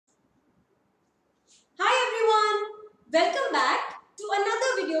Welcome back to another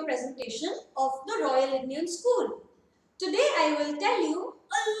video presentation of the Royal Indian School. Today I will tell you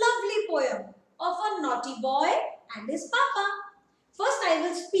a lovely poem of a naughty boy and his papa. First I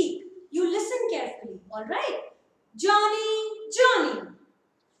will speak. You listen carefully, alright? Johnny, Johnny.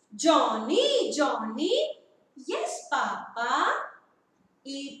 Johnny, Johnny. Yes, papa.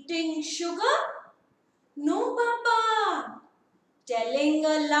 Eating sugar? No, papa. Telling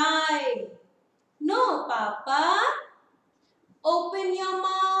a lie? No, papa. Open your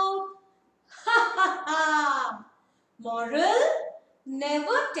mouth. Ha ha ha. Moral: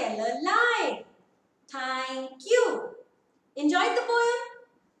 never tell a lie. Thank you. Enjoyed the poem?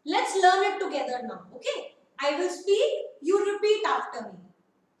 Let's learn it together now, okay? I will speak, you repeat after me.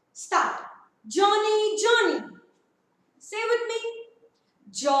 Start. Johnny, Johnny. Say with me.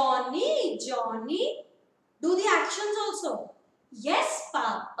 Johnny, Johnny. Do the actions also. Yes,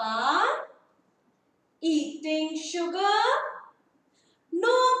 Papa. Eating sugar?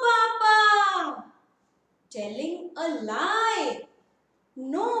 No, Papa. Telling a lie?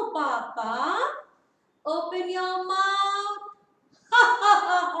 No, Papa. Open your mouth. Ha ha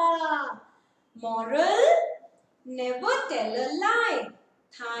ha ha. Moral: never tell a lie.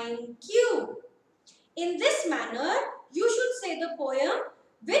 Thank you. In this manner, you should say the poem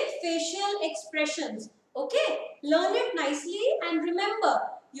with facial expressions. Okay? Learn it nicely and remember,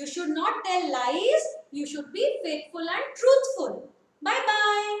 you should not tell lies. You should be faithful and truthful.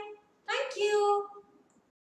 Bye-bye. Thank you.